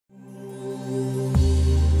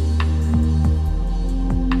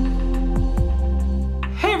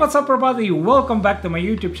what's up everybody, welcome back to my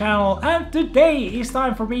YouTube channel, and today is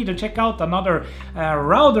time for me to check out another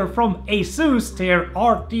router from ASUS, their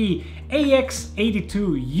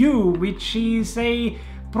RT-AX82U, which is a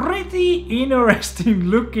pretty interesting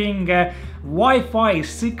looking Wi-Fi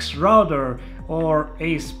 6 router or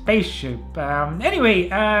a spaceship.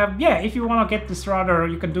 Yeah, if you want to get this router,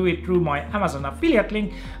 you can do it through my Amazon affiliate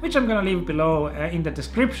link, which I'm gonna leave below in the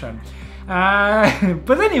description.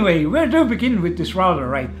 But anyway, where to begin with this router,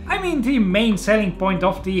 right? I mean, the main selling point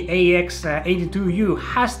of the AX82U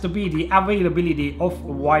has to be the availability of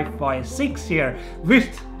Wi-Fi 6 here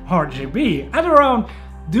with RGB at around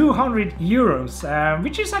 200 euros,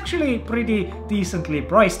 which is actually pretty decently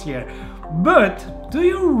priced here. But do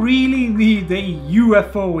you really need a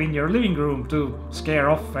UFO in your living room to scare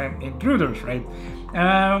off intruders, right?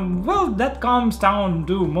 Well, that comes down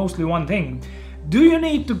to mostly one thing. Do you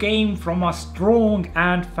need to game from a strong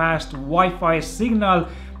and fast Wi-Fi signal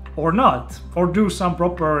or not? Or do some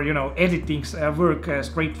proper, editing work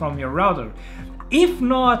straight from your router? If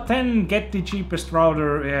not, then get the cheapest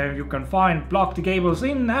router you can find, plug the cables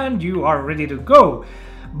in, and you are ready to go.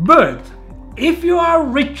 But if you are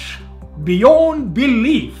rich beyond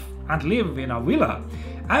belief and live in a villa,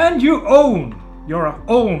 and you own your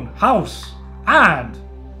own house and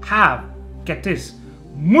have, get this,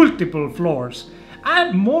 multiple floors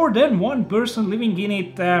and more than one person living in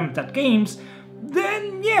it that games,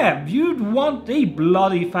 then yeah, you'd want a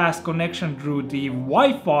bloody fast connection through the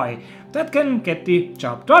Wi-Fi that can get the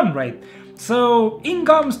job done, right? So in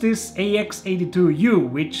comes this AX82U,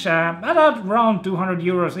 which at around 200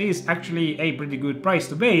 euros is actually a pretty good price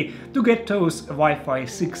to pay to get those Wi-Fi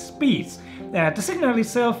 6 speeds. The signal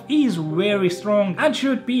itself is very strong and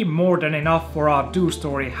should be more than enough for a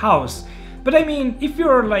two-story house. But I mean, if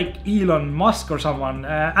you're like Elon Musk or someone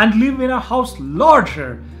and live in a house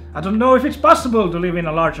larger, I don't know if it's possible to live in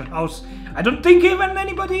a larger house. I don't think even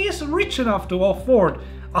anybody is rich enough to afford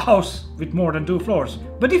a house with more than 2 floors.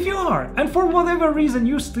 But if you are, and for whatever reason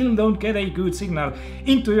you still don't get a good signal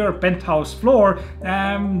into your penthouse floor,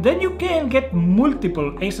 then you can get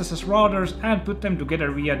multiple ASUS routers and put them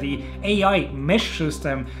together via the AI mesh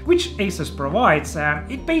system, which ASUS provides.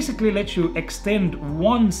 It basically lets you extend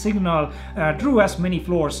one signal through as many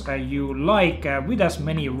floors you like, with as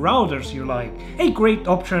many routers you like. A great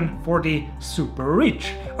option for the super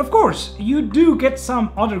rich. Of course, you do get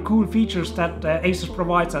some other cool features that ASUS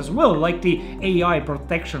provides as well, like the AI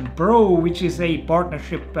Protection Pro, which is a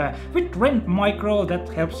partnership with Rent Micro that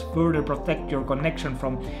helps further protect your connection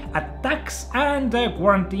from attacks and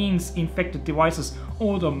quarantines infected devices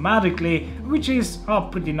automatically, which is a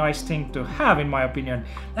pretty nice thing to have in my opinion.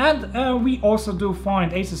 And we also do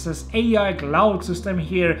find ASUS's AI cloud system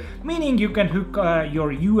here, meaning you can hook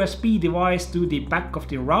your USB device to the back of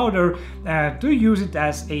the router to use it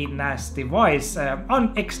as a NAS device,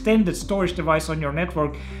 an extended storage device on your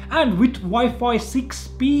network. And with Wi-Fi 6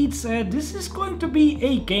 speeds, this is going to be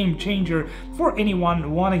a game changer for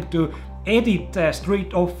anyone wanting to edit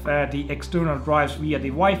straight off the external drives via the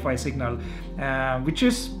Wi-Fi signal, which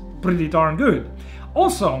is pretty darn good.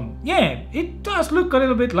 Also, yeah, it does look a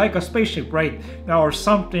little bit like a spaceship, right? Or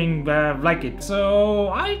something like it. So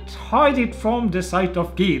I'd hide it from the sight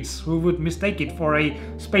of kids who would mistake it for a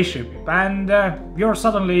spaceship. And you're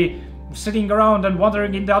suddenly sitting around and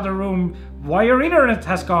wondering in the other room why your internet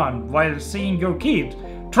has gone while seeing your kid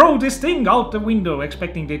throw this thing out the window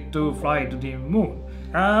expecting it to fly to the moon.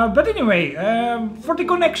 But anyway, for the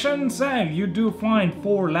connections, you do find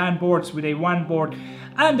 4 LAN ports with a WAN board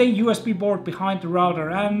and a USB board behind the router.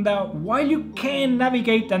 And while you can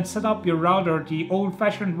navigate and set up your router the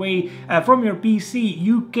old-fashioned way from your PC,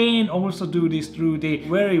 you can also do this through the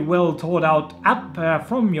very well thought out app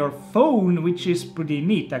from your phone, which is pretty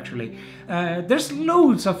neat actually. There's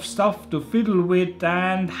loads of stuff to fiddle with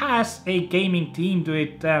and has a gaming theme to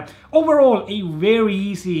it. Overall, a very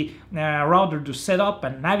easy router to set up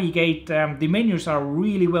and navigate. The menus are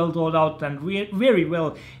really well thought out and very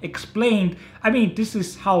well explained. I mean, this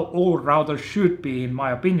is how all routers should be in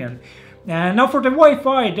my opinion. Now for the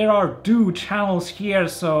Wi-Fi, there are 2 channels here,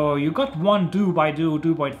 so you got one 2x2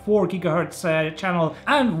 2.4 GHz channel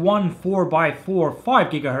and one 4x4 5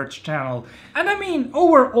 GHz channel. And I mean,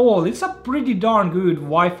 overall it's a pretty darn good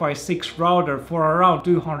Wi-Fi 6 router for around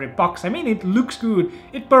 200 bucks. I mean, it looks good,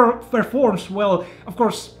 it performs well. Of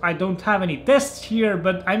course, I don't have any tests here,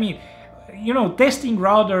 but I mean, testing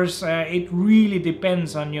routers, it really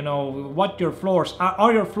depends on, what your floors are.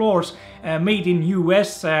 Are your floors made in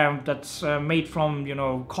US, that's made from,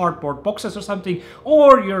 cardboard boxes or something,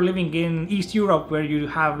 or you're living in East Europe where you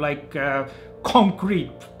have like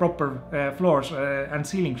concrete proper floors and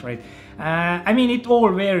ceilings, right? I mean, it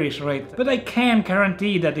all varies, right? But I can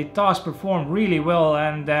guarantee that it does perform really well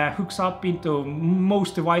and hooks up into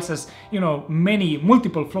most devices, you know,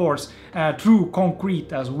 multiple floors through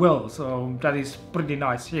concrete as well. So that is pretty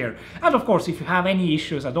nice here. And of course, if you have any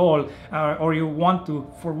issues at all, or you want to,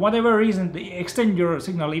 for whatever reason, extend your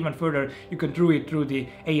signal even further, you can do it through the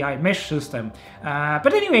AI mesh system.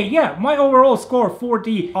 But anyway, yeah, my overall score for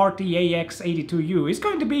the RT-AX82U is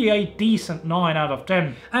going to be a decent 9 out of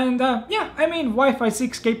 10. And yeah, I mean, Wi-Fi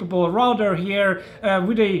 6 capable router here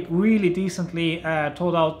with a really decently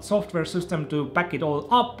thought out software system to back it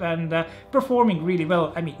all up and performing really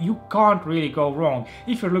well. I mean, you can't really go wrong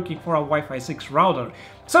if you're looking for a Wi-Fi 6 router.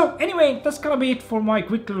 So anyway, that's gonna be it for my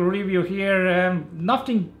quick little review here.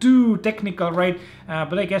 Nothing too technical, right?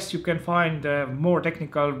 But I guess you can find more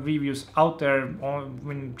technical reviews out there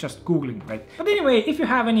when just googling, right? But anyway, if you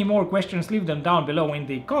have any more questions, leave them down below in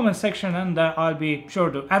the comment section, and I'll be sure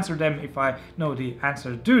to answer them if I know the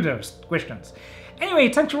answer to those questions. Anyway,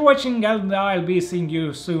 thanks for watching, and I'll be seeing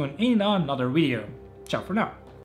you soon in another video. Ciao for now.